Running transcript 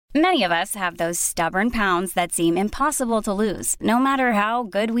Many of us have those stubborn pounds that seem impossible to lose, no matter how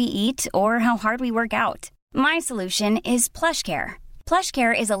good we eat or how hard we work out. My solution is PlushCare.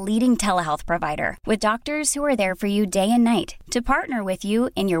 PlushCare is a leading telehealth provider with doctors who are there for you day and night to partner with you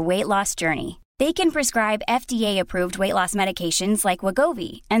in your weight loss journey. They can prescribe FDA-approved weight loss medications like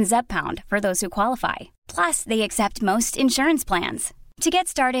Wegovy and Zepbound for those who qualify. Plus, they accept most insurance plans. To get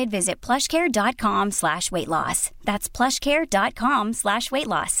started, visit plushcare.com/weightloss. That's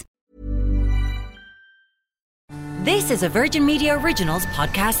plushcare.com/weightloss. This is a Virgin Media Originals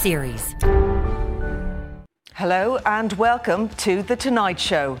podcast series. Hello and welcome to The Tonight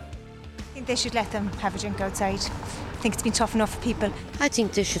Show. I think they should let them have a drink outside. I think it's been tough enough for people. I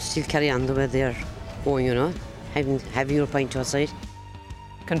think they should still carry on the way they're going, having your pint outside.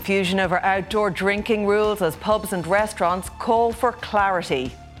 Confusion over outdoor drinking rules as pubs and restaurants call for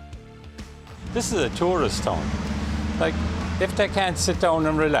clarity. This is a tourist town. If they can't sit down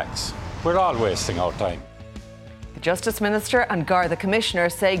and relax, we're all wasting our time. The Justice Minister and Garda Commissioner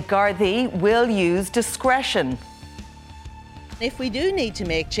say Gardaí will use discretion. If we do need to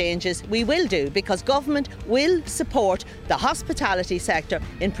make changes, we will do, because government will support the hospitality sector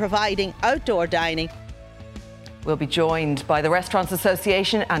in providing outdoor dining. We'll be joined by the Restaurants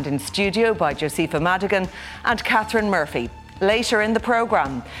Association and in studio by Josepha Madigan and Catherine Murphy. Later in the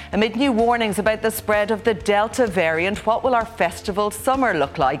programme, amid new warnings about the spread of the Delta variant, what will our festival summer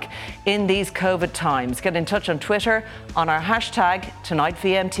look like in these COVID times? Get in touch on Twitter on our hashtag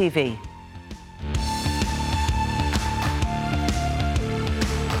TonightVMTV.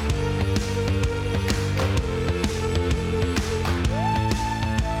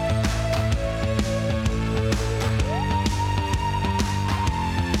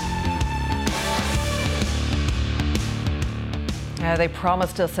 They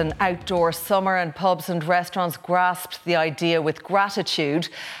promised us an outdoor summer and pubs and restaurants grasped the idea with gratitude.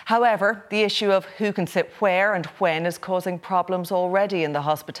 However, the issue of who can sit where and when is causing problems already in the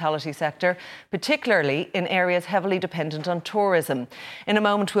hospitality sector, particularly in areas heavily dependent on tourism. In a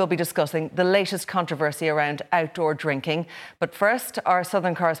moment, we'll be discussing the latest controversy around outdoor drinking. But first, our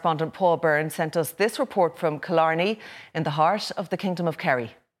Southern correspondent Paul Byrne sent us this report from Killarney in the heart of the Kingdom of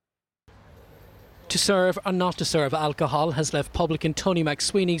Kerry. To serve or not to serve alcohol has left publican Tony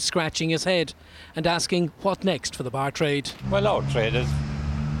McSweeney scratching his head and asking what next for the bar trade. Well, our trade is,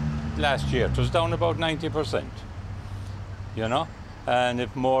 last year it was down about 90%, and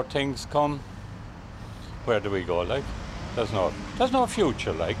if more things come, where do we go? There's no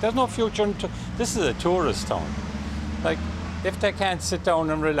future. There's no future. This is a tourist town. If they can't sit down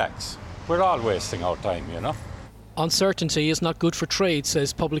and relax, we're all wasting our time, Uncertainty is not good for trade,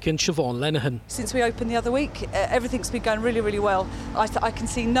 says publican Siobhan Lenihan. Since we opened the other week, everything's been going really, really well. I can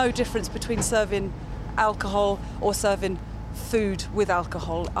see no difference between serving alcohol or serving food with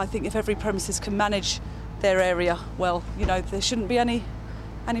alcohol. I think if every premises can manage their area well, there shouldn't be any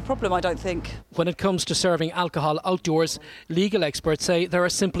problem, I don't think. When it comes to serving alcohol outdoors, legal experts say there are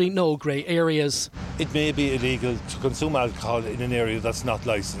simply no grey areas. It may be illegal to consume alcohol in an area that's not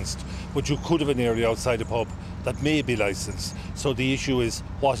licensed, but you could have an area outside a pub that may be licensed. So the issue is,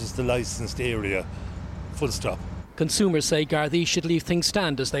 what is the licensed area? Full stop. Consumers say Gardaí should leave things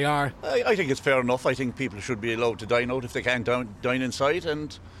stand as they are. I think it's fair enough. I think people should be allowed to dine out if they can't dine inside,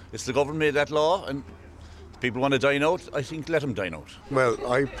 and it's the government made that law, and if people want to dine out, I think let them dine out. Well,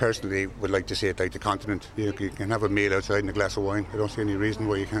 I personally would like to see it like the continent. You can have a meal outside and a glass of wine. I don't see any reason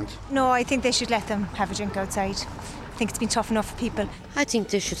why you can't. No, I think they should let them have a drink outside. I think it's been tough enough for people. I think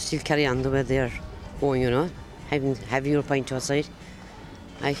they should still carry on the way they're going, having your pint outside.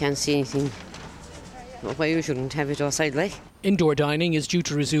 I can't see anything why you shouldn't have it outside, Indoor dining is due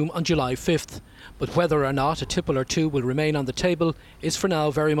to resume on July 5th, but whether or not a tipple or two will remain on the table is for now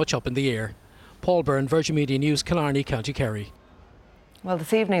very much up in the air. Paul Byrne, Virgin Media News, Killarney, County Kerry. Well,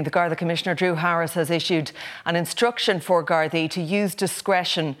 this evening, the Garda Commissioner, Drew Harris, has issued an instruction for Gardaí to use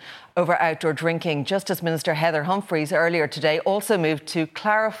discretion over outdoor drinking. Justice Minister Heather Humphreys earlier today also moved to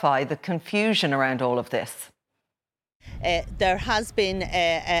clarify the confusion around all of this. There has been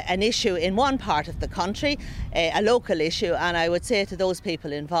an issue in one part of the country, a local issue, and I would say to those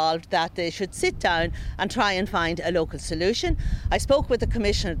people involved that they should sit down and try and find a local solution. I spoke with the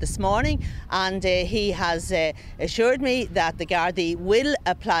Commissioner this morning, and he has assured me that the Gardaí will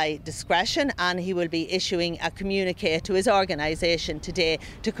apply discretion, and he will be issuing a communique to his organisation today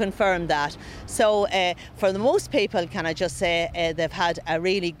to confirm that. So for the most people, can I just say they've had a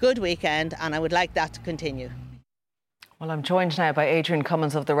really good weekend, and I would like that to continue. Well, I'm joined now by Adrian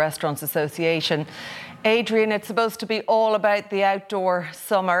Cummins of the Restaurants Association. Adrian, it's supposed to be all about the outdoor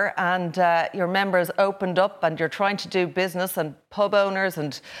summer, and your members opened up and you're trying to do business, and pub owners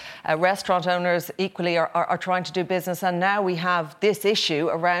and restaurant owners equally are trying to do business. And now we have this issue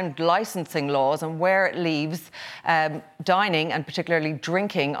around licensing laws and where it leaves dining and particularly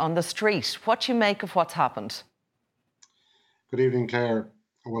drinking on the street. What do you make of what's happened? Good evening, Claire.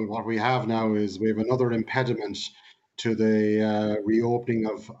 Well, what we have now is we have another impediment to the reopening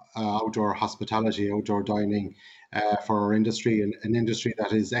of outdoor hospitality, outdoor dining for our industry, an industry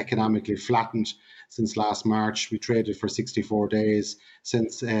that is economically flattened since last March. We traded for 64 days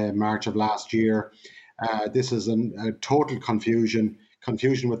since March of last year. This is a total confusion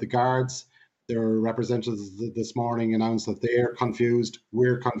with the guards. Their representatives this morning announced that they're confused,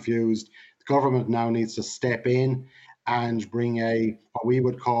 we're confused. The government now needs to step in and bring what we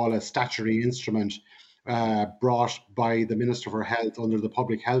would call a statutory instrument brought by the Minister for Health under the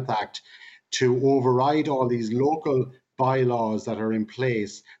Public Health Act to override all these local bylaws that are in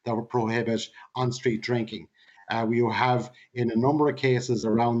place that would prohibit on-street drinking. We have in a number of cases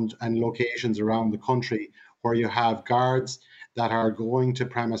around and locations around the country where you have guards that are going to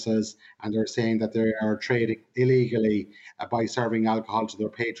premises and they're saying that they are trading illegally by serving alcohol to their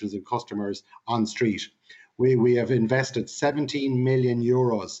patrons and customers on street. We have invested 17 million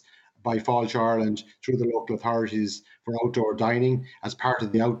euros by Fáilte Ireland through the local authorities for outdoor dining as part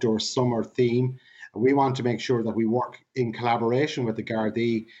of the outdoor summer theme. We want to make sure that we work in collaboration with the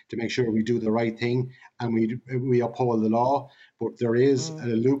Gardaí to make sure we do the right thing and we uphold the law. But there is a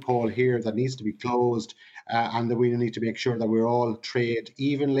loophole here that needs to be closed and that we need to make sure that we're all trade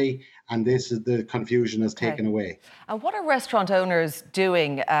evenly, and this is the confusion is taken away. And what are restaurant owners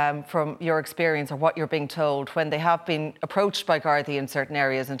doing from your experience or what you're being told when they have been approached by Gardaí in certain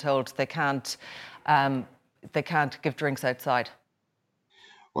areas and told they can't give drinks outside?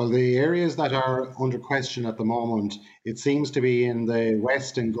 Well, the areas that are under question at the moment, it seems to be in the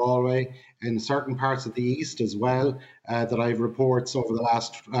west in Galway, in certain parts of the east as well, that I have reports over the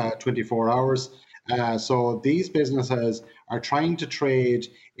last 24 hours. So these businesses are trying to trade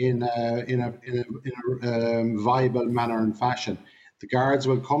in a viable manner and fashion. The guards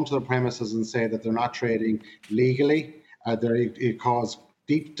will come to the premises and say that they're not trading legally. It caused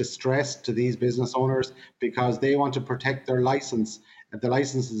deep distress to these business owners because they want to protect their license. The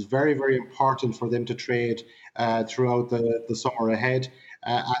license is very, very important for them to trade throughout the summer ahead.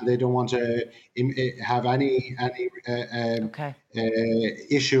 And they don't want to have any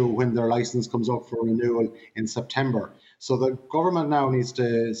issue when their license comes up for renewal in September. So the government now needs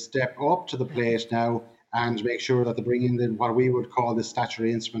to step up to the plate now and make sure that they bring in what we would call the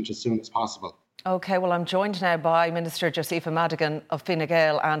statutory instrument as soon as possible. OK, well, I'm joined now by Minister Josepha Madigan of Fine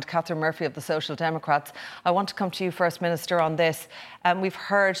Gael and Catherine Murphy of the Social Democrats. I want to come to you first, Minister, on this. We've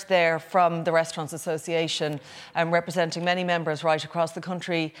heard there from the Restaurants Association representing many members right across the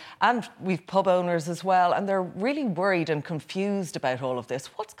country, and we've pub owners as well, and they're really worried and confused about all of this.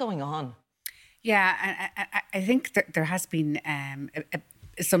 What's going on? Yeah, I think that there has been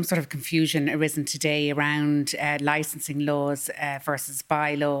some sort of confusion arisen today around licensing laws versus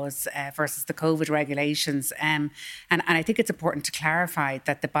bylaws versus the COVID regulations. And I think it's important to clarify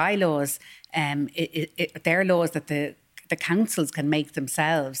that the bylaws, they're laws that the councils can make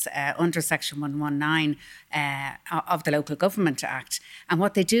themselves under Section 119 of the Local Government Act. And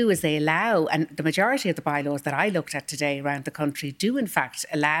what they do is they allow, and the majority of the bylaws that I looked at today around the country do in fact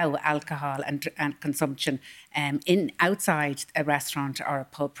allow alcohol and consumption in outside a restaurant or a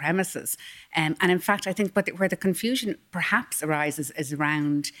pub premises. And in fact, I think where the confusion perhaps arises is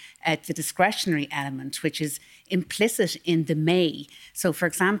around the discretionary element, which is implicit in the may. So, for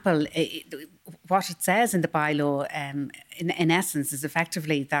example, what it says in the bylaw, in essence, is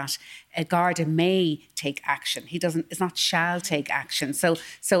effectively that a Garda may take action. It's not shall take action. So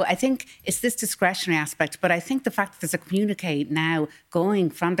I think it's this discretionary aspect. But I think the fact that there's a communique now going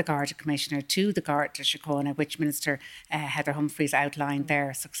from the Garda Commissioner to the Garda Síochána, which Minister Heather Humphreys outlined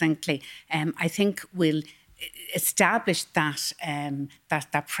there succinctly, I think will establish that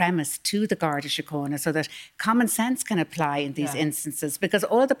premise to the Garda Síochána so that common sense can apply in these instances, because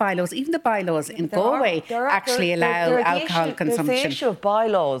all the bylaws, even the bylaws in Galway, actually allow alcohol consumption. There's the issue of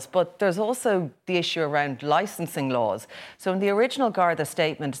bylaws, but there's also the issue around licensing laws. So in the original Garda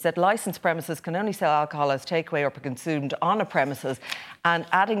statement, it said licensed premises can only sell alcohol as takeaway or consumed on a premises, and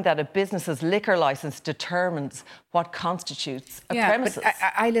adding that a business's liquor licence determines what constitutes a premises. But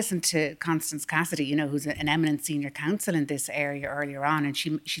I listened to Constance Cassidy, who's an eminent senior counsel in this area earlier on, and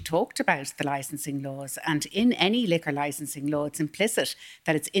she talked about the licensing laws. And in any liquor licensing law, it's implicit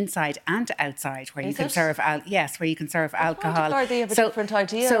that it's inside and outside where you can serve where you can serve alcohol. Why they have a different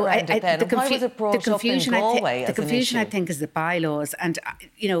idea around it then? Why was it brought up in Galway as an issue? The confusion, I think, is the bylaws, and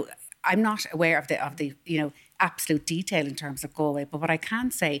I'm not aware of the absolute detail in terms of Galway, but what I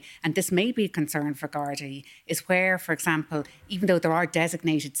can say, and this may be a concern for Gardaí, is where, for example, even though there are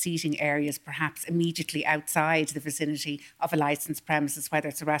designated seating areas perhaps immediately outside the vicinity of a licensed premises, whether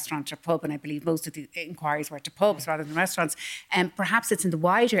it's a restaurant or pub, and I believe most of the inquiries were to pubs rather than restaurants, perhaps it's in the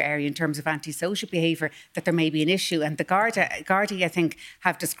wider area in terms of antisocial behaviour that there may be an issue, and the Gardaí, I think,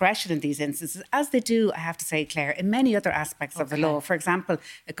 have discretion in these instances, as they do, I have to say, Claire, in many other aspects of the law. For example,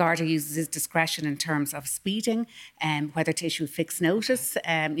 a Garda uses his discretion in terms of speeding, whether to issue fixed notice,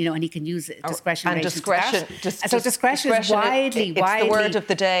 and he can use discretion. And discretion. So discretion is widely. It's the word of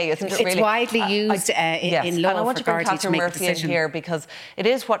the day, isn't it? Really? It's widely used in law. And I want to bring Catherine Murphy in decision. here because it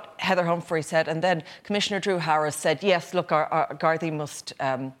is what Heather Humphrey said, and then Commissioner Drew Harris said, yes, look, our Gardaí must.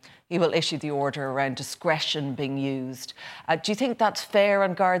 He will issue the order around discretion being used. Do you think that's fair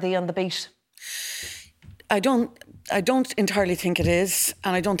on Gardaí on the beat? I don't entirely think it is,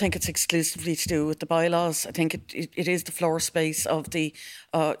 and I don't think it's exclusively to do with the bylaws. I think it is the floor space of the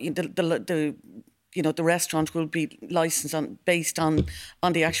restaurant will be licensed based on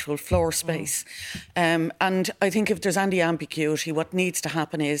the actual floor space. And I think if there's any ambiguity, what needs to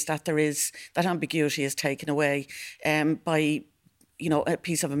happen is that that ambiguity is taken away by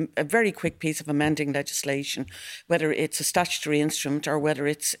a very quick piece of amending legislation, whether it's a statutory instrument or whether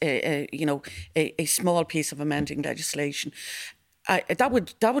it's a small piece of amending legislation. That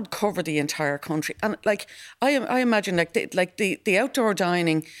would cover the entire country, and I imagine the outdoor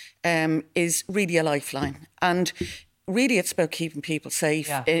dining is really a lifeline, and really it's about keeping people safe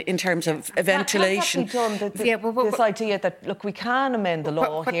in terms of ventilation. This idea that, look, we can amend the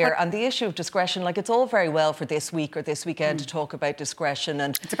law here, and the issue of discretion, it's all very well for this week or this weekend to talk about discretion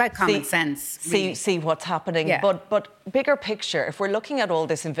and it's about common sense. See what's happening. Yeah. But bigger picture, if we're looking at all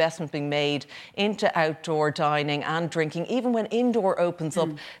this investment being made into outdoor dining and drinking, even when indoor opens up,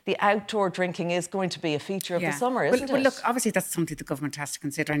 the outdoor drinking is going to be a feature of the summer, isn't it? Well, look, obviously that's something the government has to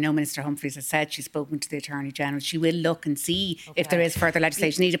consider. I know Minister Humphreys has said she's spoken to the Attorney General. She will look and see if there is further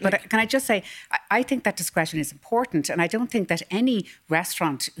legislation needed. But can I just say, I think that discretion is important, and I don't think that any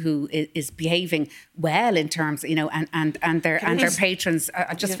restaurant who is behaving well in terms, and their patrons.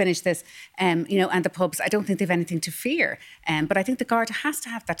 I'll just finish this. And the pubs. I don't think they've anything to fear. But I think the Garda has to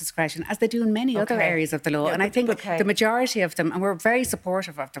have that discretion, as they do in many other areas of the law. And I think the majority of them, and we're very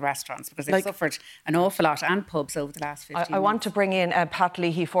supportive of the restaurants because they've suffered an awful lot, and pubs over the last 15 years. I want to bring in Pat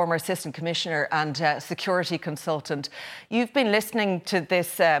Leahy, former Assistant Commissioner and Security Consultant. You've been listening to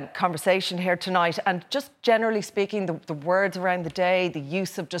this conversation here tonight, and just generally speaking, the words around the day, the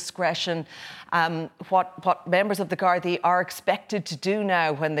use of discretion, what members of the Gardaí are expected to do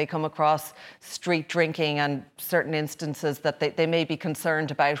now when they come across street drinking and certain instances that they may be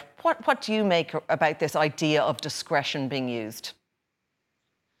concerned about. What do you make about this idea of discretion being used?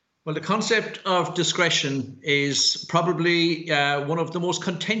 Well, the concept of discretion is probably one of the most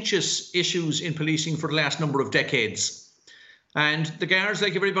contentious issues in policing for the last number of decades. And the guards,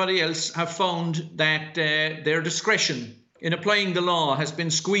 like everybody else, have found that their discretion in applying the law has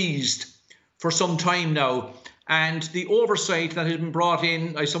been squeezed for some time now. And the oversight that has been brought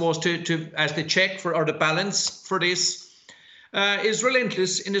in, I suppose, to as the check for or the balance for this is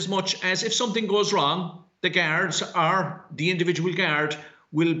relentless, in as much as if something goes wrong, the guards or the individual guard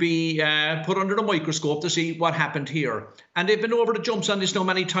will be put under the microscope to see what happened here. And they've been over the jumps on this now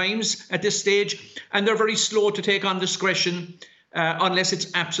many times at this stage, and they're very slow to take on discretion unless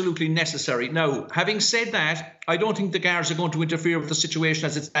it's absolutely necessary. Now, having said that, I don't think the guards are going to interfere with the situation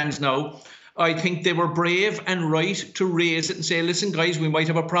as it stands now. I think they were brave and right to raise it and say, listen, guys, we might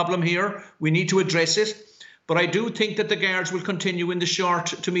have a problem here. We need to address it. But I do think that the guards will continue in the short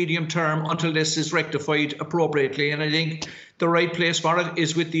to medium term until this is rectified appropriately. And I think the right place for it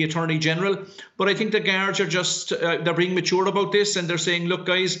is with the Attorney General. But I think the guards are just, they're being mature about this, and they're saying, look,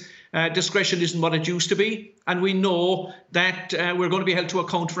 guys, discretion isn't what it used to be. And we know that we're going to be held to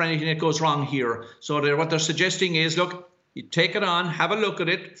account for anything that goes wrong here. So what they're suggesting is, look, you take it on, have a look at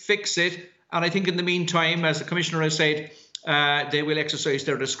it, fix it. And I think in the meantime, as the Commissioner has said, they will exercise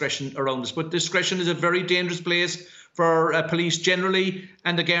their discretion around this. But discretion is a very dangerous place for police generally,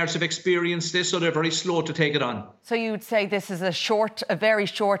 and the guards have experienced this, so they're very slow to take it on. So you would say this is a very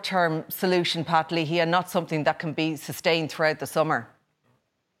short-term solution, Pat Leahy, and not something that can be sustained throughout the summer?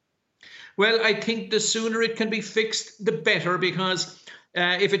 Well, I think the sooner it can be fixed, the better, because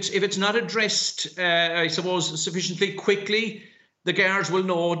If it's not addressed, I suppose, sufficiently quickly, the guards will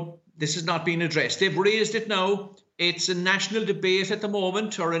know this is not being addressed. They've raised it now. It's a national debate at the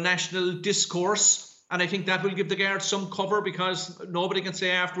moment, or a national discourse. And I think that will give the guards some cover, because nobody can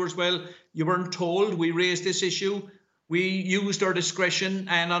say afterwards, well, you weren't told, we raised this issue. We used our discretion,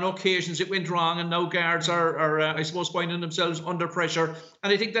 and on occasions it went wrong, and now guards are I suppose, finding themselves under pressure.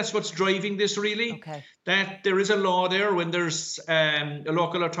 And I think that's what's driving this, really. Okay. That there is a law there when there's a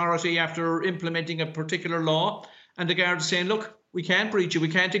local authority after implementing a particular law, and the guards saying, look, we can't breach it, we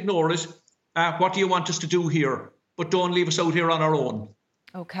can't ignore it. What do you want us to do here? But don't leave us out here on our own.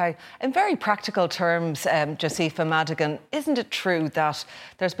 OK. In very practical terms, Josepha Madigan, isn't it true that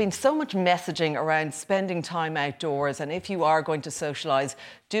there's been so much messaging around spending time outdoors, and if you are going to socialise,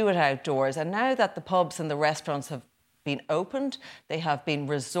 do it outdoors? And now that the pubs and the restaurants have been opened, they have been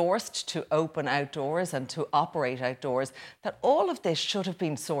resourced to open outdoors and to operate outdoors, that all of this should have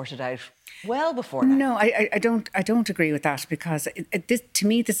been sorted out well before now. No, I don't agree with that, because to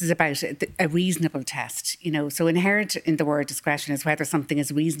me this is about a reasonable test. So inherent in the word discretion is whether something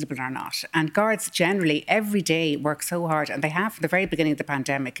is reasonable or not. And guards generally every day work so hard, and they have from the very beginning of the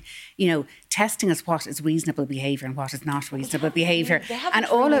pandemic, testing us what is reasonable behaviour and what is not reasonable behaviour. They haven't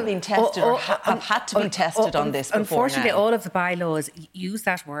really been tested or have had to be tested on this before. Unfortunately, now. all of the bylaws use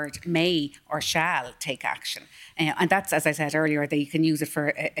that word may or shall take action. And that's, as I said earlier, that you can use it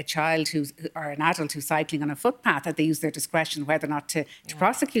for a child or an adult who's cycling on a footpath, that they use their discretion whether or not to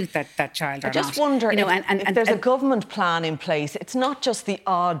prosecute that child or not. I just wonder if there's a government plan in place. It's not just the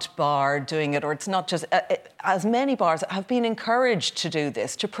odd bar doing it, or it's not just... as many bars have been encouraged to do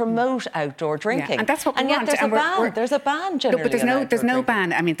this, to promote outdoor drinking. Yeah, and that's what we want. And yet there's a ban generally. No, but there's no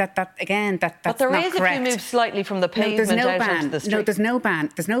ban. I mean, that's but there not is correct. If you move slightly from the pavement into the street. No, there's no ban.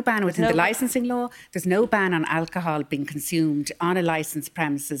 There's no ban within the licensing law. There's no ban on alcohol being consumed on a licensed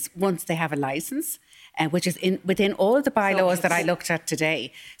premises once they have a licence, which is within all the bylaws that I looked at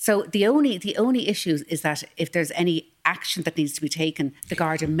today. So the only issue is that if there's any action that needs to be taken, the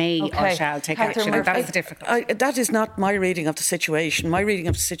Garda may or shall take action, and that's difficult. That is not my reading of the situation. My reading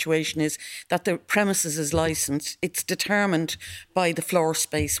of the situation is that the premises is licensed. It's determined by the floor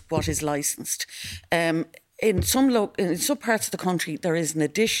space what is licensed. In some parts of the country, there is an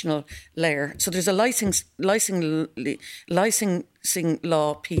additional layer. So there's a licensing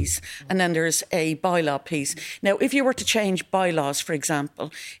law piece, and then there's a bylaw piece. Now, if you were to change bylaws, for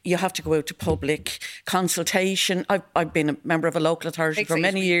example, you have to go out to public consultation. I've been a member of a local authority for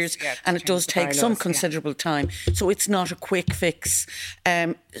many years, and it does take some considerable time. So it's not a quick fix.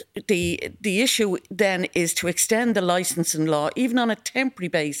 The issue then is to extend the licensing law, even on a temporary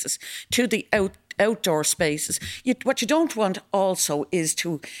basis, to the outdoor spaces. What you don't want also is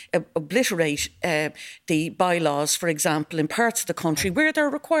to obliterate the bylaws, for example, in parts of the country where they're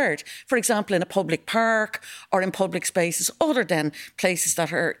required. For example, in a public park or in public spaces other than places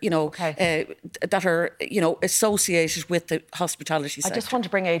that are, associated with the hospitality sector. I just want to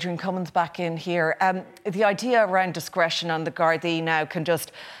bring Adrian Cummins back in here. The idea around discretion, and the Gardaí now can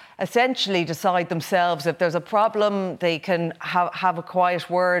just essentially decide themselves if there's a problem. They can have a quiet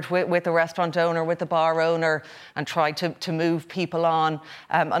word with the restaurant owner, with the bar owner, and try to move people on.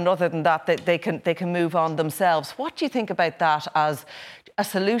 And other than that, they can move on themselves. What do you think about that as a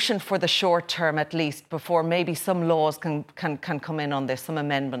solution for the short term, at least, before maybe some laws can come in on this, some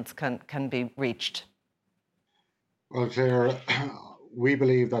amendments can be reached? Well, Claire, we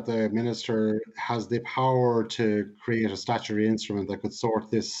believe that the Minister has the power to create a statutory instrument that could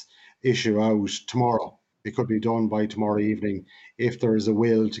sort this issue out tomorrow. It could be done by tomorrow evening if there is a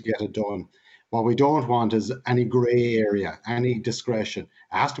will to get it done. What we don't want is any grey area, any discretion.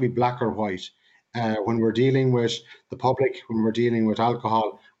 It has to be black or white. When we're dealing with the public, when we're dealing with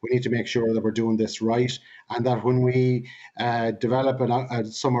alcohol, we need to make sure that we're doing this right, and that when we develop a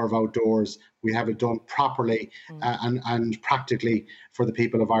summer of outdoors, we have it done properly and practically for the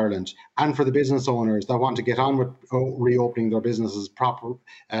people of Ireland, and for the business owners that want to get on with reopening their businesses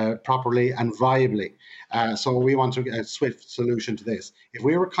properly and viably. So we want to get a swift solution to this. If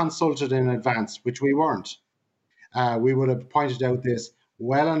we were consulted in advance, which we weren't, we would have pointed out this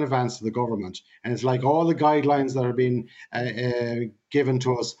well in advance to the government. And it's like all the guidelines that are being given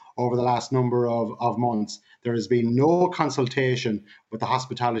to us over the last number of months. There has been no consultation with the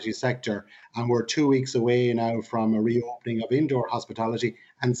hospitality sector, and we're 2 weeks away now from a reopening of indoor hospitality,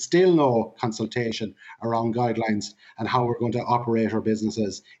 and still no consultation around guidelines and how we're going to operate our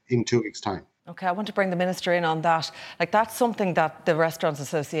businesses in 2 weeks' time. OK, I want to bring the Minister in on that. Like, that's something that the Restaurants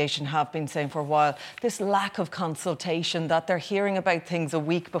Association have been saying for a while. This lack of consultation, that they're hearing about things a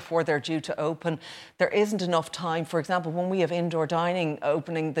week before they're due to open. There isn't enough time. For example, when we have indoor dining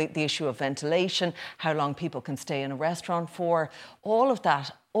opening, the issue of ventilation, how long people can stay in a restaurant for, all of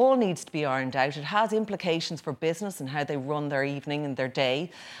that all needs to be ironed out. It has implications for business and how they run their evening and their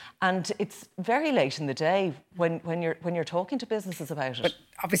day. And it's very late in the day when you're talking to businesses about it. But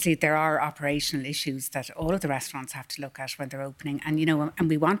obviously there are operational issues that all of the restaurants have to look at when they're opening, and and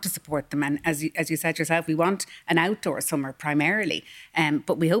we want to support them. And as you said yourself, we want an outdoor summer primarily,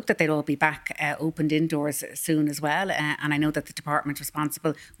 but we hope that they'll all be back opened indoors soon as well. And I know that the department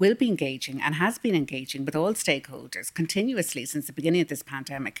responsible will be engaging and has been engaging with all stakeholders continuously since the beginning of this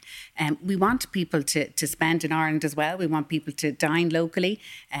pandemic. We want people to spend in Ireland as well. We want people to dine locally.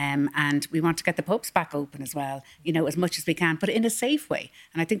 And we want to get the pubs back open as well, as much as we can, but in a safe way.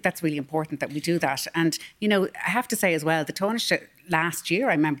 And I think that's really important that we do that. And, I have to say as well, the Taoiseach last year,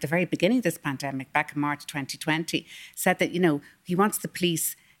 I remember the very beginning of this pandemic, back in March 2020, said that, he wants the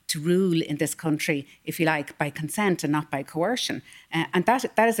police to rule in this country, if you like, by consent and not by coercion. And that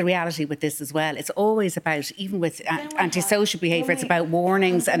is a reality with this as well. It's always about, even with antisocial behaviour, it's about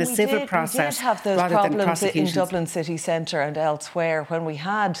warnings and a civil process. We did have those rather problems than prosecutions. in Dublin city centre and elsewhere when we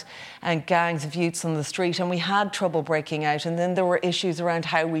had gangs of youths on the street and we had trouble breaking out, and then there were issues around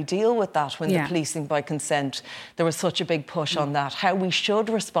how we deal with that when the policing by consent, there was such a big push on that, how we should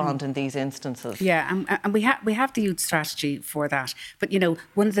respond in these instances. Yeah, and we have the youth strategy for that. But,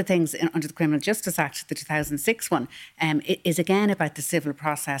 one of the things under the Criminal Justice Act, the 2006 one, it is again about the civil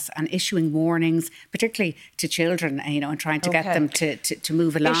process and issuing warnings, particularly to children, and trying to get them to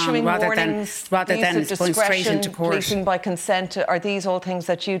move along issuing rather warnings, than going straight into court. Policing by consent, are these all things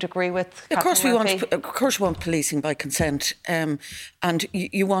that you'd agree with? Of course we want policing by consent, and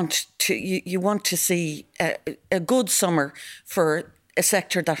you want to see a good summer for a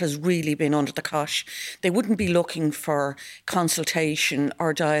sector that has really been under the cosh. They wouldn't be looking for consultation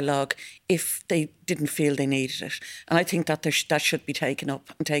or dialogue if they didn't feel they needed it. And I think that that should be taken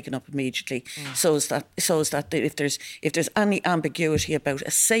up immediately, so as that if there's any ambiguity about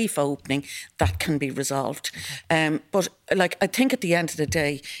a safe opening, that can be resolved. But I think at the end of the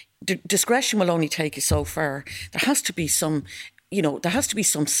day, discretion will only take you so far. There has to be some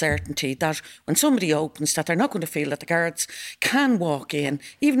certainty that when somebody opens, that they're not going to feel that the guards can walk in.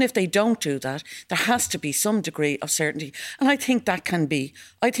 Even if they don't do that, there has to be some degree of certainty. And I think that can be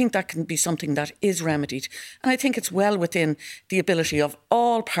something that is remedied. And I think it's well within the ability of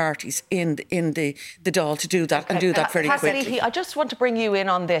all parties in the Dáil to do that and do that very quickly. I just want to bring you in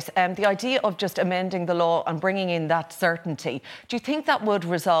on this. The idea of just amending the law and bringing in that certainty, do you think that would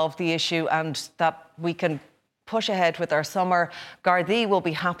resolve the issue and that we can push ahead with our summer? Gardaí will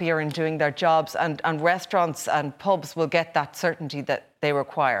be happier in doing their jobs, and restaurants and pubs will get that certainty that they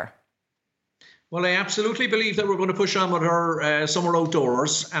require. Well, I absolutely believe that we're going to push on with our summer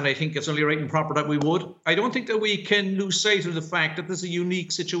outdoors, and I think it's only right and proper that we would. I don't think that we can lose sight of the fact that this is a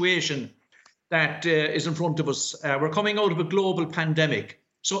unique situation that is in front of us. We're coming out of a global pandemic,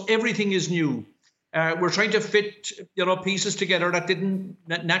 so everything is new. We're trying to fit, pieces together that didn't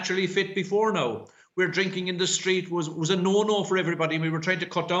naturally fit before now. Where drinking in the street was a no-no for everybody, and we were trying to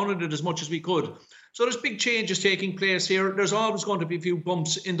cut down on it as much as we could. So there's big changes taking place here. There's always going to be a few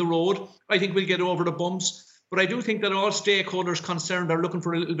bumps in the road. I think we'll get over the bumps. But I do think that all stakeholders concerned are looking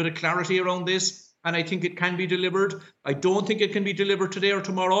for a little bit of clarity around this, and I think it can be delivered. I don't think it can be delivered today or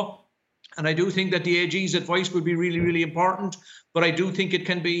tomorrow. And I do think that the AG's advice will be really, really important. But I do think it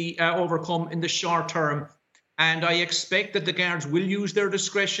can be overcome in the short term. And I expect that the guards will use their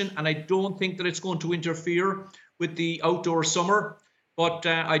discretion, and I don't think that it's going to interfere with the outdoor summer. But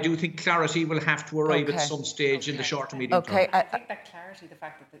I do think clarity will have to arrive at some stage in the short to medium term. I think that clarity, the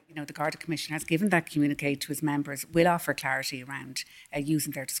fact that the Garda Commissioner has given that communique to his members, will offer clarity around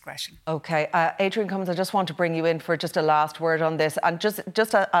using their discretion. OK. Adrian Cummins, I just want to bring you in for just a last word on this. And just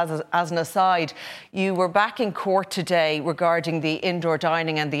as an aside, you were back in court today regarding the indoor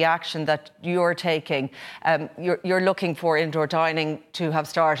dining and the action that you're taking. You're looking for indoor dining to have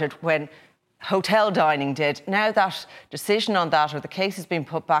started when hotel dining did. Now that decision on that, or the case has been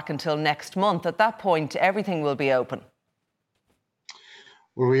put back until next month, at that point, everything will be open.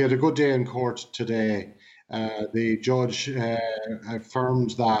 Well, we had a good day in court today. The judge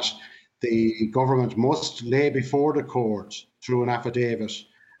affirmed that the government must lay before the court through an affidavit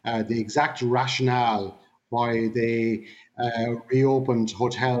the exact rationale why they reopened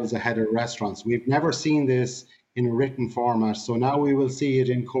hotels ahead of restaurants. We've never seen this in a written format, so now we will see it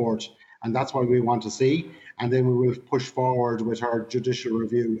in court. And that's what we want to see. And then we will push forward with our judicial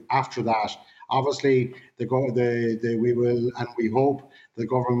review after that Obviously, we will, and we hope the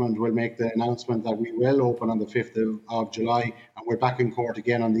government will make the announcement that we will open on the 5th of July, and we're back in court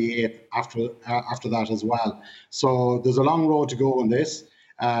again on the 8th after that as well. So there's a long road to go on this,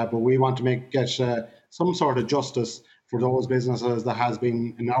 but we want to get some sort of justice for those businesses that has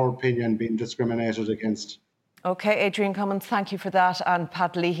been, in our opinion, been discriminated against. OK, Adrian Cummins, thank you for that. And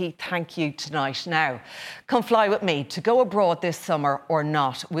Pat Leahy, thank you tonight. Now, come fly with me. To go abroad this summer or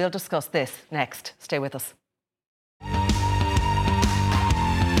not? We'll discuss this next. Stay with us.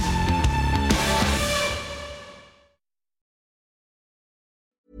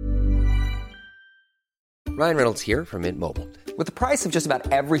 Ryan Reynolds here from Mint Mobile. With the price of just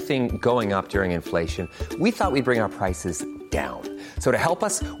about everything going up during inflation, we thought we'd bring our prices down. So to help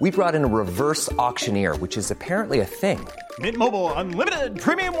us, we brought in a reverse auctioneer, which is apparently a thing. Mint Mobile Unlimited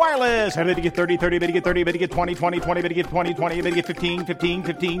Premium Wireless. How to get 30, 30, bit to get 30, bit to get 20, 20, 20, bit to get 20, 20, bit to get 15, 15,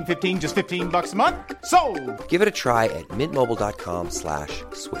 15, 15, just $15 a month? Sold! Give it a try at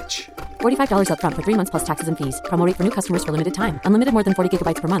mintmobile.com/switch. $45 up front for 3 months plus taxes and fees. Promo rate for new customers for limited time. Unlimited more than 40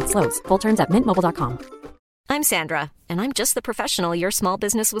 gigabytes per month. Slows full terms at mintmobile.com. I'm Sandra, and I'm just the professional your small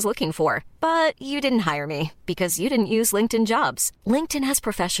business was looking for. But you didn't hire me because you didn't use LinkedIn Jobs. LinkedIn has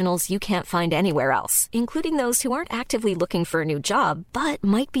professionals you can't find anywhere else, including those who aren't actively looking for a new job, but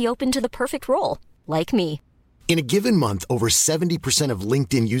might be open to the perfect role, like me. In a given month, over 70% of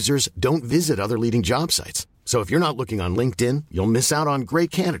LinkedIn users don't visit other leading job sites. So if you're not looking on LinkedIn, you'll miss out on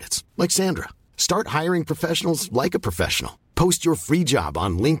great candidates like Sandra. Start hiring professionals like a professional. Post your free job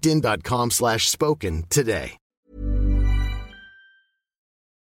on linkedin.com/spoken today.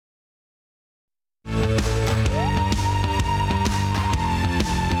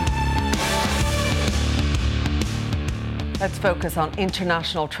 Let's focus on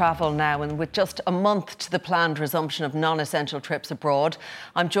international travel now, and with just a month to the planned resumption of non-essential trips abroad,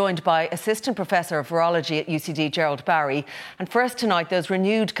 I'm joined by Assistant Professor of Virology at UCD, Gerald Barry. And first tonight, there's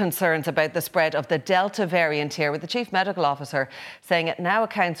renewed concerns about the spread of the Delta variant here, with the Chief Medical Officer saying it now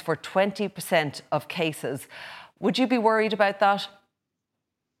accounts for 20% of cases. Would you be worried about that?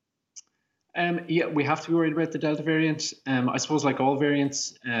 Yeah, we have to be worried about the Delta variant. I suppose, like all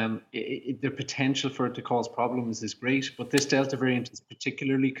variants, the potential for it to cause problems is great, but this Delta variant is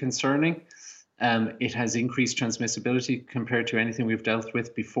particularly concerning. It has increased transmissibility compared to anything we've dealt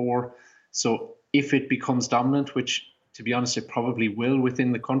with before. So if it becomes dominant, which, to be honest, it probably will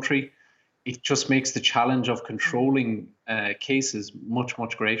within the country, it just makes the challenge of controlling cases much,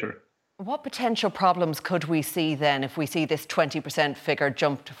 much greater. What potential problems could we see then if we see this 20% figure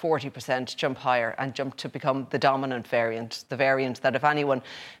jump to 40%, jump higher and jump to become the dominant variant, the variant that if anyone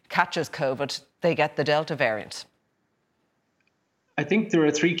catches COVID, they get the Delta variant? I think there are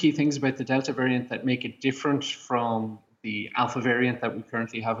three key things about the Delta variant that make it different from the Alpha variant that we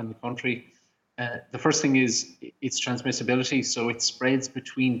currently have in the country. The first thing is its transmissibility. So it spreads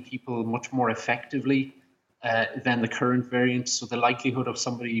between people much more effectively than the current variant. So the likelihood of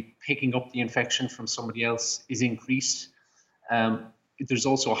somebody picking up the infection from somebody else is increased. There's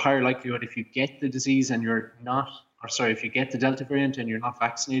also a higher likelihood if you get the disease and you're not, if you get the Delta variant and you're not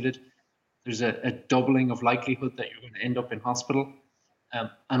vaccinated, there's a doubling of likelihood that you're going to end up in hospital.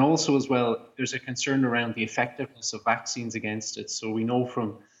 And also as well, there's a concern around the effectiveness of vaccines against it. So we know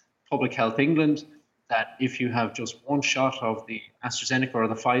from Public Health England that if you have just one shot of the AstraZeneca or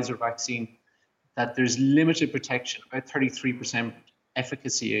the Pfizer vaccine, that there's limited protection, about 33%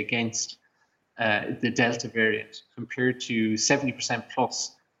 efficacy against the Delta variant compared to 70%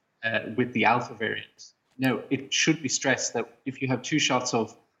 plus with the Alpha variant. Now, it should be stressed that if you have two shots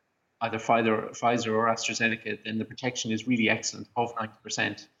of either Pfizer or AstraZeneca, then the protection is really excellent, above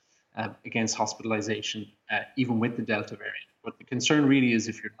 90% against hospitalization, even with the Delta variant. But the concern really is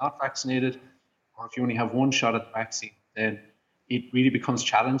if you're not vaccinated or if you only have one shot at the vaccine, then it really becomes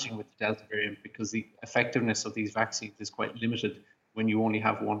challenging with the Delta variant because the effectiveness of these vaccines is quite limited when you only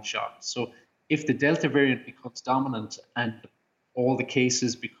have one shot. So if the Delta variant becomes dominant and all the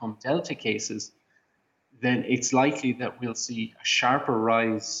cases become Delta cases, then it's likely that we'll see a sharper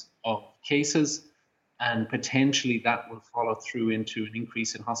rise of cases, and potentially that will follow through into an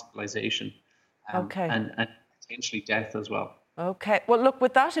increase in hospitalization and potentially death as well. OK. Well, look,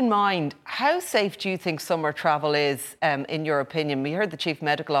 with that in mind, how safe do you think summer travel is, in your opinion? We heard the Chief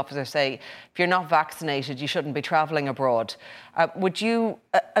Medical Officer say if you're not vaccinated, you shouldn't be travelling abroad. Would you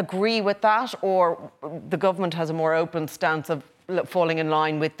agree with that, or the government has a more open stance of falling in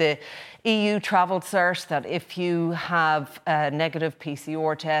line with the EU travel cert, that if you have a negative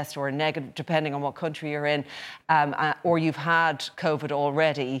PCR test or a negative, depending on what country you're in, or you've had COVID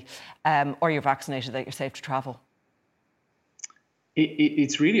already, or you're vaccinated, that you're safe to travel?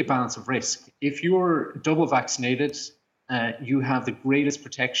 It's really a balance of risk. If you're double vaccinated, you have the greatest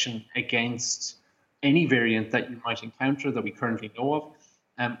protection against any variant that you might encounter that we currently know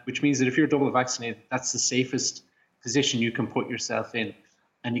of, which means that if you're double vaccinated, that's the safest position you can put yourself in.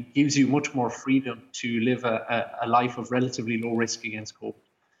 And it gives you much more freedom to live a life of relatively low risk against COVID.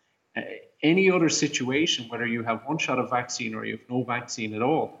 Any other situation, whether you have one shot of vaccine or you have no vaccine at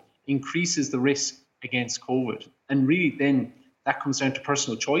all, increases the risk against COVID. And really then that comes down to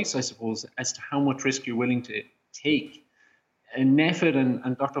personal choice, I suppose, as to how much risk you're willing to take. And NPHET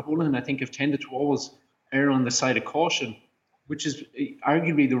and Dr. Holohan, I think, have tended to always err on the side of caution, which is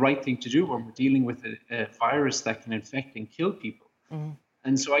arguably the right thing to do when we're dealing with a virus that can infect and kill people. Mm.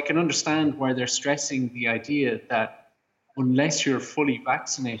 And so I can understand why they're stressing the idea that unless you're fully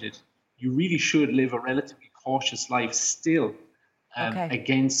vaccinated, you really should live a relatively cautious life still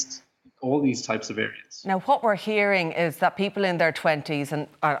against all these types of variants. Now, what we're hearing is that people in their 20s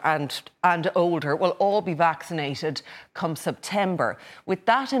and older will all be vaccinated come September. With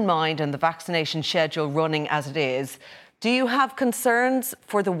that in mind and the vaccination schedule running as it is, do you have concerns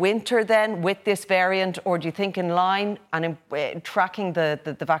for the winter then with this variant, or do you think in line and in tracking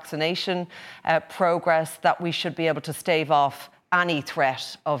the vaccination progress that we should be able to stave off any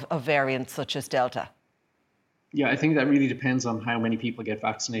threat of variants such as Delta? Yeah, I think that really depends on how many people get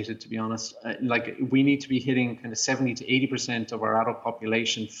vaccinated, to be honest. We need to be hitting kind of 70 to 80% of our adult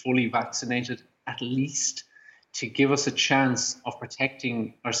population fully vaccinated, at least, to give us a chance of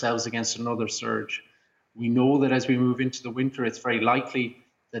protecting ourselves against another surge. We know that as we move into the winter, it's very likely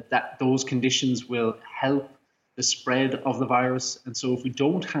that those conditions will help the spread of the virus. And so if we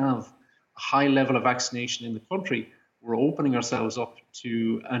don't have a high level of vaccination in the country, we're opening ourselves up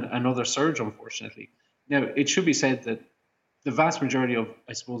to another surge, unfortunately. Now, it should be said that the vast majority of,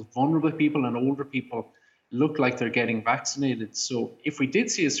 I suppose, vulnerable people and older people look like they're getting vaccinated. So if we did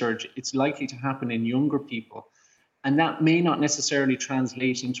see a surge, it's likely to happen in younger people. And that may not necessarily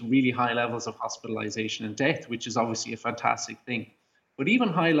translate into really high levels of hospitalization and death, which is obviously a fantastic thing. But even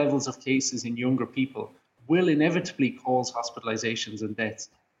high levels of cases in younger people will inevitably cause hospitalizations and deaths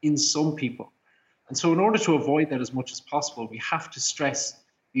in some people. And so in order to avoid that as much as possible, we have to stress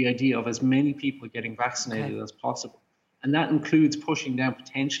the idea of as many people getting vaccinated as possible. And that includes pushing down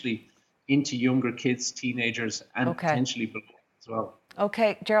potentially into younger kids, teenagers, and potentially below as well.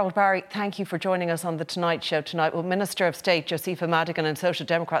 OK, Gerald Barry, thank you for joining us on The Tonight Show tonight. Well, Minister of State Josepha Madigan and Social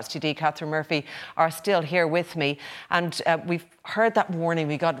Democrats TD Catherine Murphy are still here with me. And we've heard that warning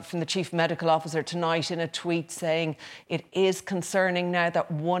we got from the Chief Medical Officer tonight in a tweet saying it is concerning now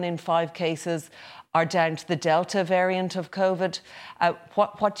that 1 in 5 cases are down to the Delta variant of COVID.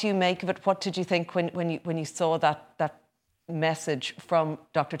 What do you make of it? What did you think when you saw that message from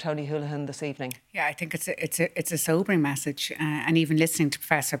Dr. Tony Holohan this evening? Yeah, I think it's a sobering message. And even listening to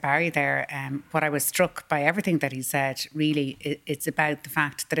Professor Barry there, what I was struck by everything that he said, really, it's about the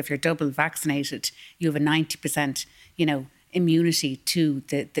fact that if you're double vaccinated, you have a 90%, immunity to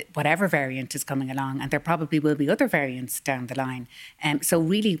the whatever variant is coming along, and there probably will be other variants down the line. So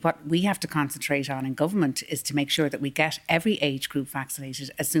really what we have to concentrate on in government is to make sure that we get every age group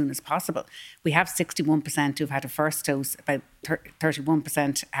vaccinated as soon as possible. We have 61% who've had a first dose, about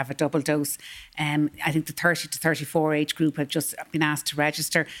 31% have a double dose. I think the 30 to 34 age group have just been asked to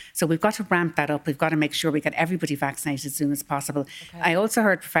register. So we've got to ramp that up. We've got to make sure we get everybody vaccinated as soon as possible. I also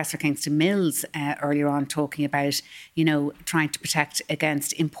heard Professor Kingston Mills earlier on talking about, trying to protect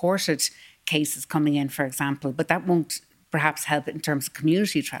against imported cases coming in, for example, but that won't perhaps help in terms of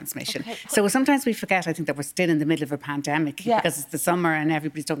community transmission. So sometimes we forget, I think, that we're still in the middle of a pandemic because it's the summer and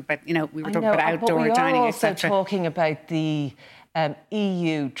everybody's talking about, we were talking about outdoor dining, etc. But we are also talking about the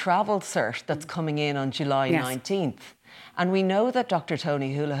EU travel cert that's coming in on July 19th. And we know that Dr.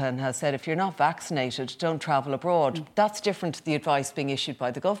 Tony Holohan has said if you're not vaccinated, don't travel abroad. That's different to the advice being issued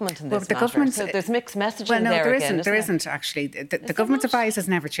by the government in this matter. So there's mixed messaging there isn't actually. The government's advice has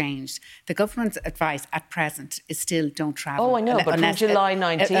never changed. The government's advice at present is still don't travel. Oh, I know, but from July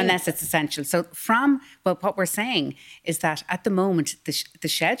 19th. Unless it's essential. So what we're saying is that at the moment, the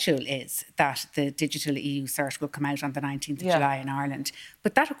schedule is that the digital EU cert will come out on the 19th of July in Ireland.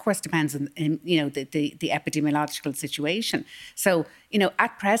 But that, of course, depends on the epidemiological situation. So,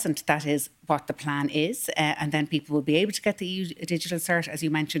 at present, that is what the plan is. And then people will be able to get the EU digital cert, as you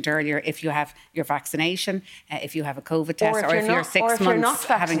mentioned earlier, if you have your vaccination, if you have a COVID test, or if you're 6 months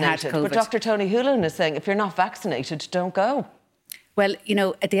having had COVID. But Dr. Tony Holohan is saying if you're not vaccinated, don't go. Well,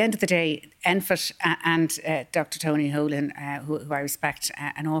 at the end of the day, ENFIT and Dr Tony Holan, who I respect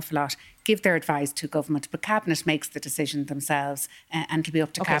an awful lot, give their advice to government, but Cabinet makes the decision themselves, and it'll be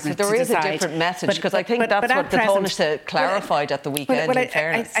up to Cabinet to decide. So there is a different message, because I think that's what the Taoiseach clarified at the weekend, in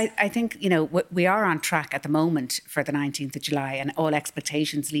fairness. I think, we are on track at the moment for the 19th of July, and all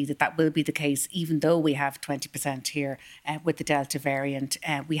expectations lead that will be the case, even though we have 20% here with the Delta variant.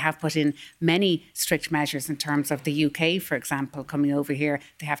 We have put in many strict measures in terms of the UK, for example, coming over here.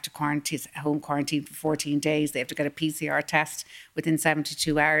 They have to home quarantine for 14 days. They have to get a PCR test within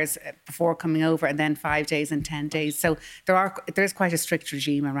 72 hours before coming over, and then 5 days and 10 days. So there is quite a strict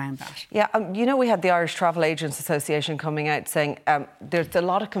regime around that. Yeah, we had the Irish Travel Agents Association coming out saying there's a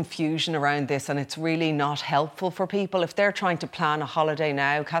lot of confusion around this, and it's really not helpful for people. If they're trying to plan a holiday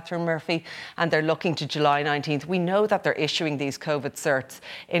now, Catherine Murphy, and they're looking to July 19th, we know that they're issuing these COVID certs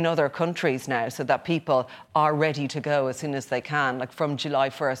in other countries now so that people are ready to go as soon as they can, like from July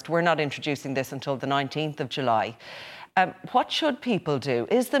 1st. We're not introducing this until the 19th of July. What should people do?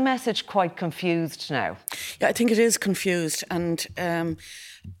 Is the message quite confused now? Yeah, I think it is confused. And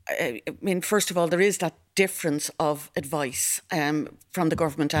first of all, there is that difference of advice from the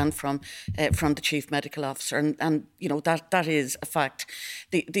government and from the Chief Medical Officer, and that is a fact.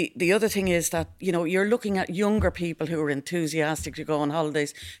 The other thing is that you're looking at younger people who are enthusiastic to go on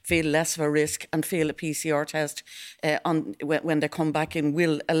holidays, feel less of a risk, and feel a PCR test when they come back in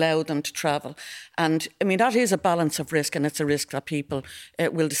will allow them to travel. And that is a balance of risk, and it's a risk that people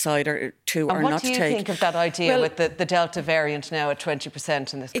will decide to or not to take. And what do you think of that idea with the Delta variant now at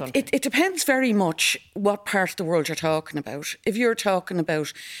 20% in this country? It depends very much what part of the world you're talking about. If you're talking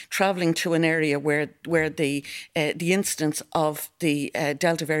about travelling to an area where the incidence of the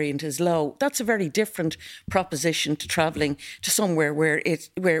Delta variant is low, that's a very different proposition to travelling to somewhere where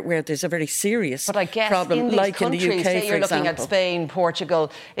there's a very serious problem, like in the UK, for example. You're looking at Spain,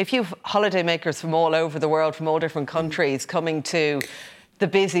 Portugal. If you've holidaymakers from all over the world, from all different countries, coming to the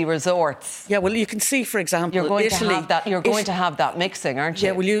busy resorts. Yeah, well, you can see, for example, You're going Italy, to have that mixing, aren't you?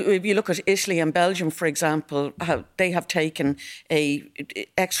 Yeah, well, if you look at Italy and Belgium, for example, they have taken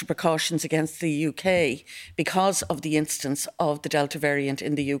extra precautions against the UK because of the instance of the Delta variant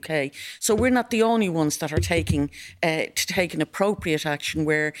in the UK. So we're not the only ones that are taking appropriate action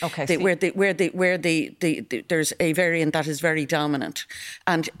where there's a variant that is very dominant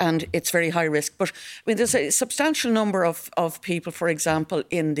and it's very high risk. But there's a substantial number of people, for example,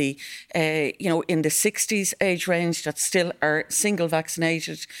 in the 60s age range that still are single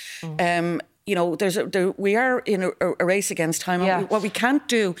vaccinated. We are in a race against time. Yeah. What we can't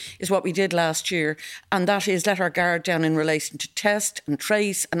do is what we did last year, and that is let our guard down in relation to test and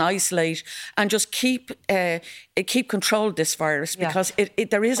trace and isolate and just keep control of this virus, because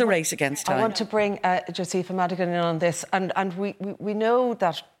there is a race against time. I want to bring Josepha Madigan in on this, and we know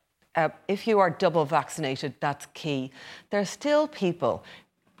that if you are double vaccinated, that's key. There are still people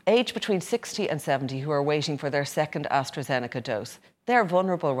aged between 60 and 70 who are waiting for their second AstraZeneca dose. They're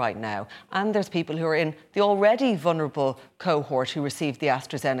vulnerable right now. And there's people who are in the already vulnerable cohort who received the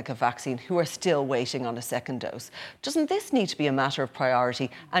AstraZeneca vaccine who are still waiting on a second dose. Doesn't this need to be a matter of priority?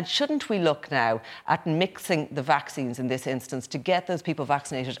 And shouldn't we look now at mixing the vaccines in this instance to get those people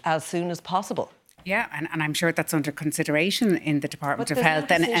vaccinated as soon as possible? Yeah, and I'm sure that's under consideration in the Department of Health.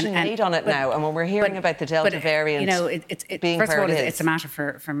 But there's no decision made on it now, and when we're hearing about the Delta variant being first of all, where it is. It's a matter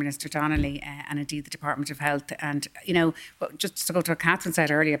for Minister Donnelly and indeed the Department of Health. And, just to go to what Catherine said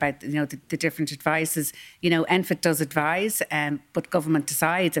earlier about, the different advices, ENFIT does advise, but government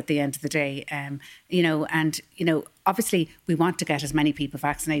decides at the end of the day, obviously, we want to get as many people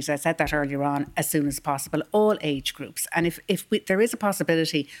vaccinated, I said that earlier on, as soon as possible, all age groups. And if there is a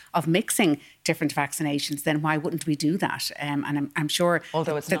possibility of mixing different vaccinations, then why wouldn't we do that? And I'm sure...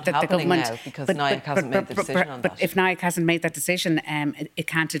 Although it's not happening now, because NIAC hasn't made the decision on that. But if NIAC hasn't made that decision, it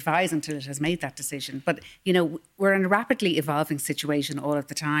can't advise until it has made that decision. But, we're in a rapidly evolving situation all of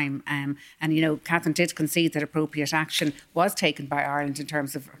the time. And, Catherine did concede that appropriate action was taken by Ireland in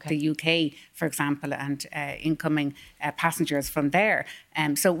terms of the UK, for example, and incoming passengers from there.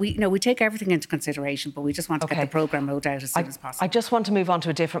 So we take everything into consideration, but we just want to get the programme rolled out as soon as possible. I just want to move on to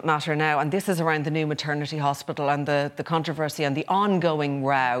a different matter now, and this is around the new maternity hospital and the controversy and the ongoing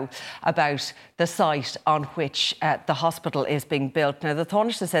row about the site on which the hospital is being built. Now, the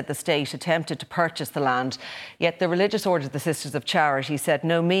Taoiseach said the state attempted to purchase the land, yet the religious order, the Sisters of Charity, said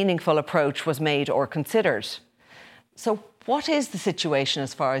no meaningful approach was made or considered. So what is the situation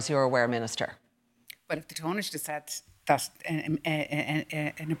as far as you're aware, Minister? Well, if the Taoiseach said that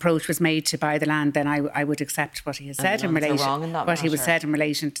an approach was made to buy the land, then I would accept what he has said in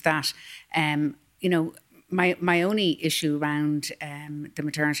relation to that. My only issue around the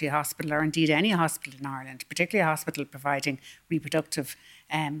maternity hospital, or indeed any hospital in Ireland, particularly a hospital providing reproductive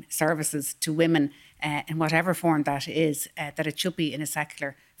services to women in whatever form that is, that it should be in a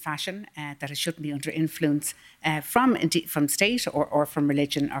secular fashion, that it shouldn't be under influence from state or from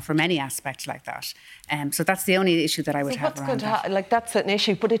religion or from any aspect like that. So that's the only issue that I would have around that. That's an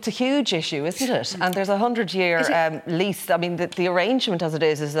issue, but it's a huge issue, isn't it? And there's a 100-year lease. I mean, the arrangement as it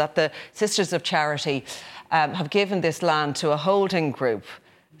is that the Sisters of Charity have given this land to a holding group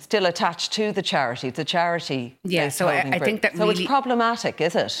still attached to the charity. It's a charity. Yeah, so I think that so it's problematic,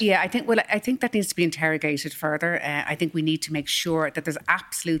 is it? Yeah, I think that needs to be interrogated further. I think we need to make sure that there's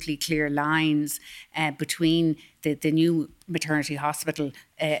absolutely clear lines between the new maternity hospital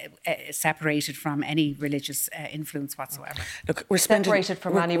separated from any religious influence whatsoever. Look, we're separated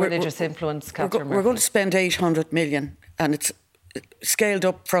from any religious influence, Catherine Murphy. We're going to spend 800 million, and it's scaled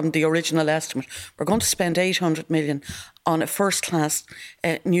up from the original estimate. We're going to spend 800 million on a first-class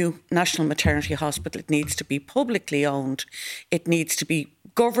new national maternity hospital. It needs to be publicly owned. It needs to be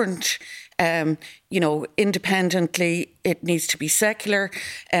governed, independently. It needs to be secular,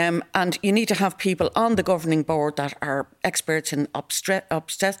 and you need to have people on the governing board that are experts in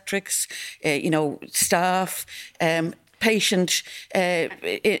obstetrics, staff. Patient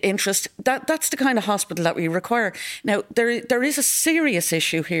interest. That's the kind of hospital that we require. Now, there is a serious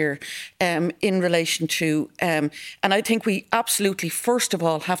issue here in relation to, and I think we absolutely, first of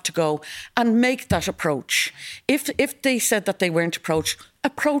all, have to go and make that approach. If they said that they weren't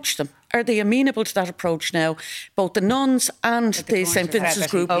approach them. Are they amenable to that approach now? Both the nuns and the St Vincent's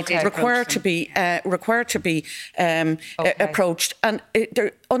group require to be approached, and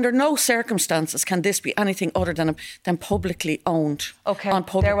under no circumstances can this be anything other than publicly owned on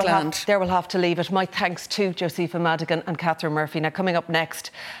public land. There we'll have to leave it. My thanks to Josepha Madigan and Catherine Murphy. Now, coming up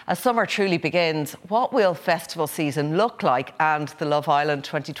next, as summer truly begins, what will festival season look like? And the Love Island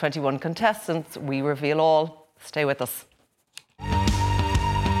 2021 contestants, we reveal all. Stay with us.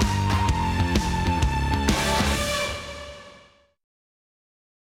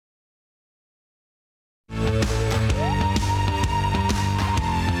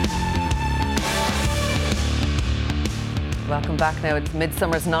 Welcome back now. It's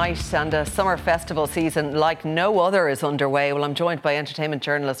Midsummer's Night and a summer festival season like no other is underway. Well, I'm joined by entertainment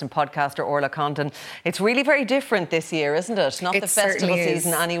journalist and podcaster Orla Condon. It's really very different this year, isn't it? Not the festival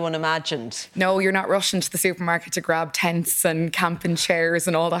season anyone imagined. No, you're not rushing to the supermarket to grab tents and camping chairs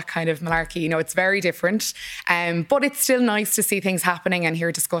and all that kind of malarkey. It's very different. But it's still nice to see things happening and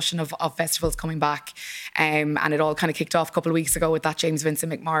hear discussion of festivals coming back. And it all kind of kicked off a couple of weeks ago with that James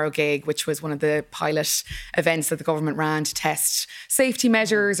Vincent McMorrow gig, which was one of the pilot events that the government ran to test safety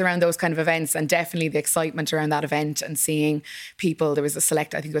measures around those kind of events, and definitely the excitement around that event and seeing people. There was I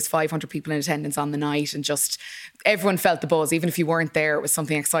think it was 500 people in attendance on the night, and just everyone felt the buzz. Even if you weren't there, it was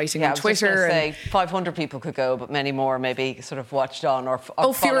something exciting on Twitter. I was say 500 people could go, but many more maybe sort of watched on or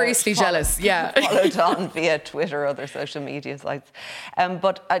furiously jealous. Yeah, followed on via Twitter or other social media sites.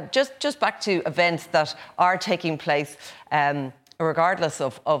 But just back to events that are taking place. Regardless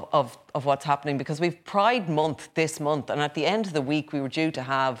of what's happening, because we've Pride Month this month, and at the end of the week we were due to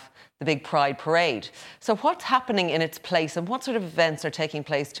have the big Pride Parade. So what's happening in its place, and what sort of events are taking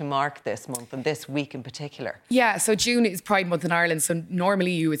place to mark this month and this week in particular? Yeah, so June is Pride Month in Ireland, so normally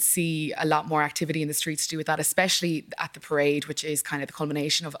you would see a lot more activity in the streets to do with that, especially at the parade, which is kind of the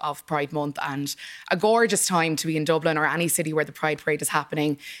culmination of Pride Month, and a gorgeous time to be in Dublin or any city where the Pride Parade is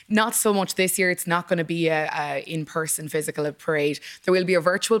happening. Not so much this year. It's not going to be a in-person physical parade. There will be a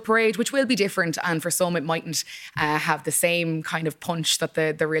virtual parade, which will be different, and for some it mightn't have the same kind of punch that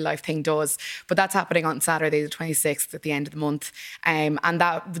the real life thing does. But that's happening on Saturday the 26th at the end of the month, and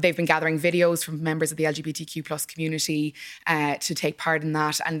that they've been gathering videos from members of the LGBTQ plus community to take part in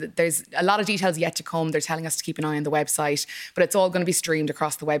that, and there's a lot of details yet to come. They're telling us to keep an eye on the website, but it's all going to be streamed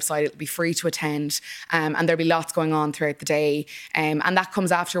across the website. It'll be free to attend, and there'll be lots going on throughout the day, and that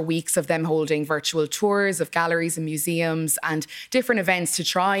comes after weeks of them holding virtual tours of galleries and museums and different events to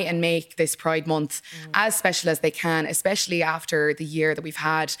try and make this Pride Month as special as they can, especially after the year that we've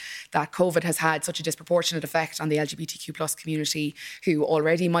had, that COVID has had such a disproportionate effect on the LGBTQ plus community, who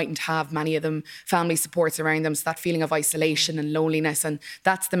already mightn't have, many of them, family supports around them, so that feeling of isolation and loneliness. And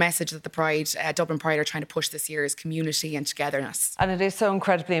that's the message that the Pride, Dublin Pride, are trying to push this year, is community and togetherness. And it is so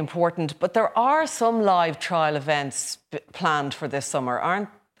incredibly important. But there are some live trial events planned for this summer,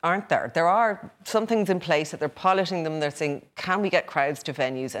 aren't there? There are some things in place that they're piloting them. They're saying, can we get crowds to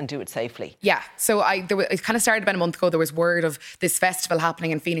venues and do it safely? Yeah. So it kind of started about a month ago. There was word of this festival happening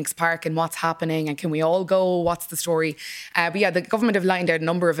in Phoenix Park and what's happening and can we all go? What's the story? But yeah, the government have lined out a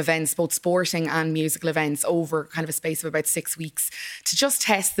number of events, both sporting and musical events, over kind of a space of about 6 weeks to just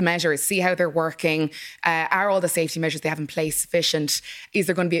test the measures, see how they're working. Are all the safety measures they have in place sufficient? Is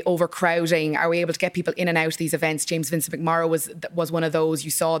there going to be overcrowding? Are we able to get people in and out of these events? James Vincent McMorrow was one of those. You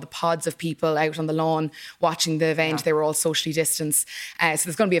saw the pods of people out on the lawn watching the event. Yeah. They were all socially distanced. So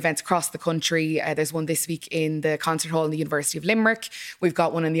there's going to be events across the country. There's one this week in the concert hall in the University of Limerick. We've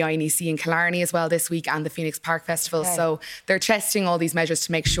got one in the INEC in Killarney as well this week, and the Phoenix Park Festival. Okay. So they're testing all these measures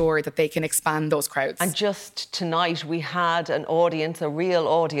to make sure that they can expand those crowds. And just tonight we had an audience, a real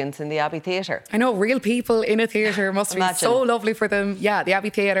audience in the Abbey Theatre. I know, real people in a theatre. Must be so lovely for them. Yeah, the Abbey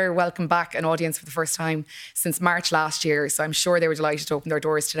Theatre welcomed back an audience for the first time since March last year. So I'm sure they were delighted to open their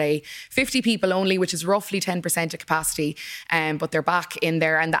doors today. 50 people only, which is roughly 10% of capacity, but they're back in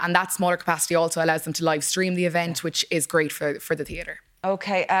there. And that smaller capacity also allows them to live stream the event, which is great for the theatre.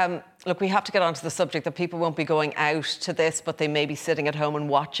 OK, look, we have to get onto the subject that people won't be going out to this, but they may be sitting at home and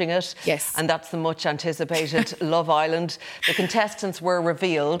watching it. Yes. And that's the much anticipated Love Island. The contestants were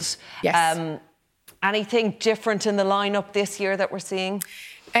revealed. Yes. Anything different in the lineup this year that we're seeing?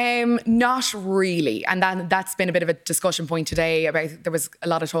 Not really. And that's been a bit of a discussion point today there was a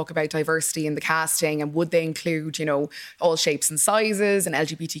lot of talk about diversity in the casting and would they include, all shapes and sizes and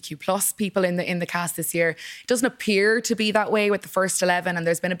LGBTQ plus people in the cast this year. It doesn't appear to be that way with the first 11, and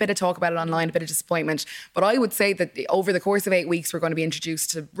there's been a bit of talk about it online, a bit of disappointment. But I would say that over the course of 8 weeks, we're going to be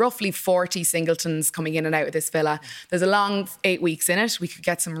introduced to roughly 40 singletons coming in and out of this villa. There's a long 8 weeks in it. We could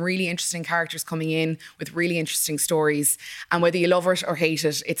get some really interesting characters coming in with really interesting stories. And whether you love it or hate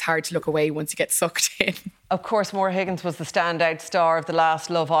it, it's hard to look away once you get sucked in. Of course, Maura Higgins was the standout star of the last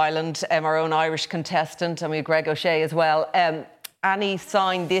Love Island, our own Irish contestant, and we had Greg O'Shea as well. Any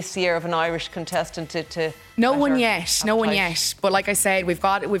sign this year of an Irish contestant to No one yet. But like I said, we've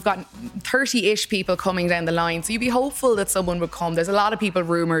got 30-ish people coming down the line. So you'd be hopeful that someone would come. There's a lot of people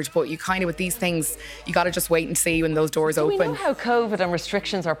rumoured, but you kind of, with these things, you got to just wait and see when those doors open. Do we know how COVID and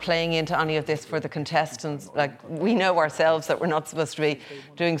restrictions are playing into any of this for the contestants? Like, we know ourselves that we're not supposed to be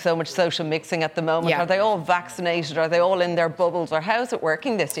doing so much social mixing at the moment. Yeah. Are they all vaccinated? Are they all in their bubbles? Or how's it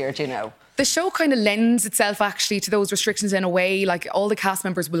working this year, do you know? The show kind of lends itself actually to those restrictions in a way. Like, all the cast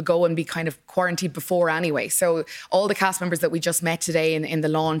members will go and be kind of quarantined before anyway. So all the cast members that we just met today in the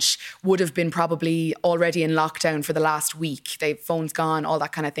launch would have been probably already in lockdown for the last week. They've phones gone, all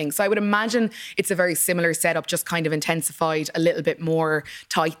that kind of thing. So I would imagine it's a very similar setup, just kind of intensified, a little bit more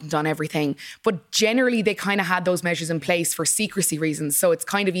tightened on everything. But generally they kind of had those measures in place for secrecy reasons. So it's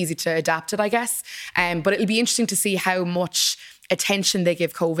kind of easy to adapt it, I guess. But it'll be interesting to see how much attention they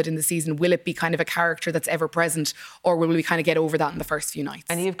give COVID in the season. Will it be kind of a character that's ever present, or will we kind of get over that in the first few nights?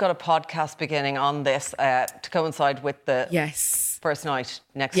 And you've got a podcast beginning on this to coincide with the first night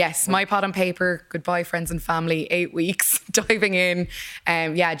next week. Yes, My Pod on Paper, Goodbye Friends and Family, 8 weeks, diving in,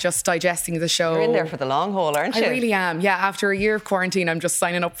 just digesting the show. You're in there for the long haul, aren't you? I really am. Yeah, after a year of quarantine, I'm just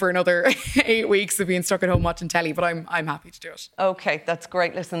signing up for another 8 weeks of being stuck at home watching telly, but I'm happy to do it. OK, that's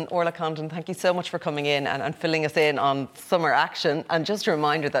great. Listen, Orla Condon, thank you so much for coming in and filling us in on summer action. And just a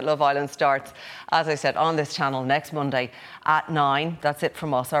reminder that Love Island starts, as I said, on this channel next Monday at 9. That's it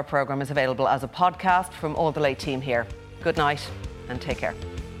from us. Our programme is available as a podcast from all the late team here. Good night and take care.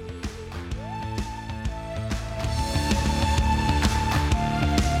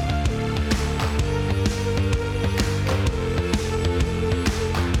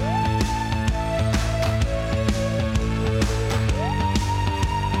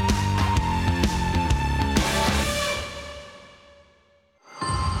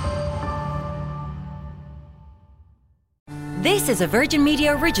 This is a Virgin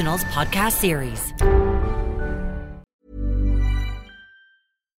Media Originals podcast series.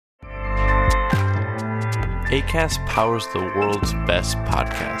 Acast powers the world's best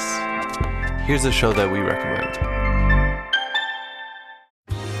podcasts. Here's a show that we recommend.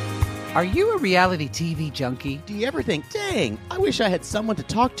 Are you a reality TV junkie? Do you ever think, dang, I wish I had someone to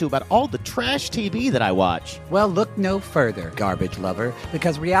talk to about all the trash TV that I watch? Well, look no further, garbage lover,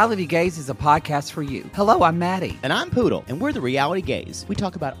 because Reality Gaze is a podcast for you. Hello, I'm Maddie. And I'm Poodle, and we're the Reality Gaze. We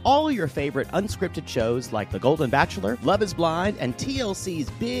talk about all your favorite unscripted shows like The Golden Bachelor, Love is Blind, and TLC's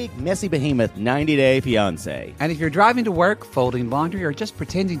big, messy behemoth, 90 Day Fiancé. And if you're driving to work, folding laundry, or just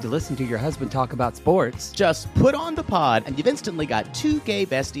pretending to listen to your husband talk about sports, just put on the pod, and you've instantly got two gay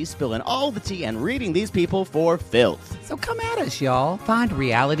besties spilling all the tea and reading these people for filth. So come at us, y'all. Find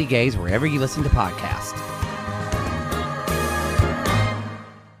Reality Gaze wherever you listen to podcasts.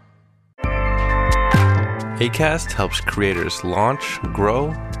 Acast helps creators launch, grow,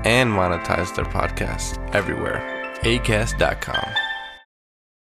 and monetize their podcasts everywhere. Acast.com.